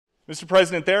Mr.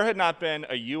 President, there had not been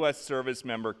a U.S. service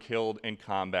member killed in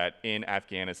combat in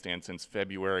Afghanistan since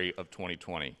February of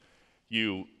 2020.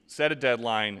 You set a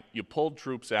deadline, you pulled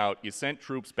troops out, you sent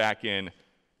troops back in,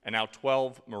 and now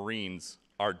 12 Marines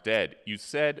are dead. You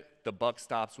said the buck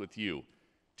stops with you.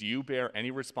 Do you bear any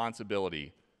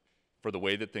responsibility for the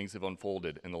way that things have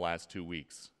unfolded in the last 2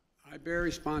 weeks? I bear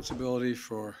responsibility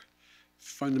for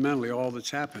fundamentally all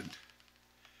that's happened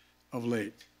of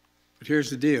late. But here's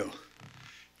the deal.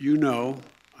 You know,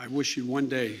 I wish you'd one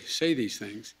day say these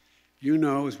things, you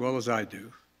know as well as I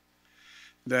do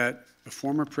that the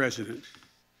former president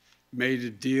made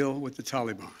a deal with the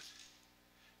Taliban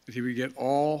that he would get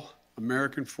all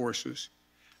American forces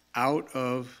out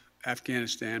of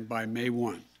Afghanistan by May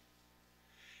 1.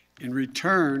 In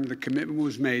return, the commitment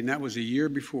was made, and that was a year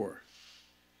before.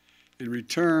 In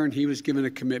return, he was given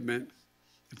a commitment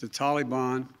that the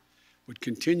Taliban would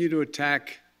continue to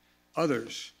attack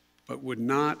others, but would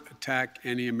not attack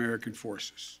any American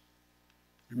forces.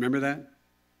 Remember that?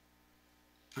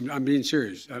 I'm being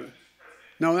serious.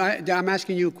 No, I'm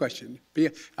asking you a question.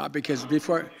 Because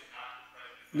before...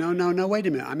 No, wait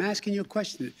a minute. I'm asking you a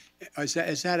question. Is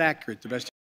that accurate, the best?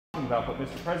 About, but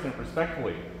Mr. President,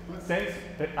 respectfully, since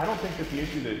that I don't think that the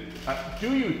issue that,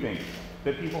 do you think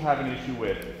that people have an issue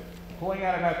with pulling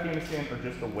out of Afghanistan or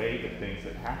just the way that things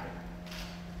have happened?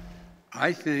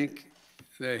 I think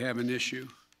they have an issue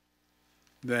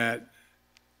that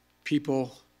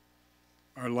people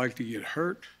are likely to get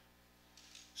hurt.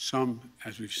 Some,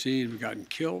 as we've seen, have gotten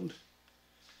killed,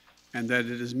 and that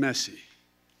it is messy.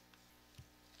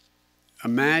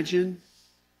 Imagine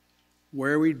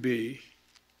where we'd be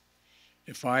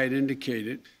if I had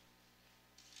indicated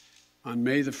on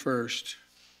May the 1st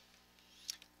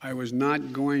I was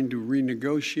not going to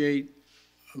renegotiate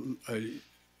an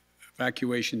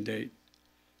evacuation date.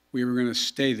 We were going to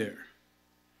stay there.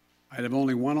 I'd have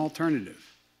only one alternative: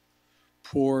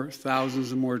 pour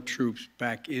thousands of more troops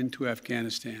back into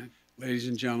Afghanistan. Ladies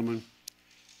and gentlemen,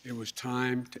 it was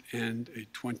time to end a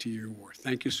 20-year war.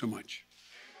 Thank you so much.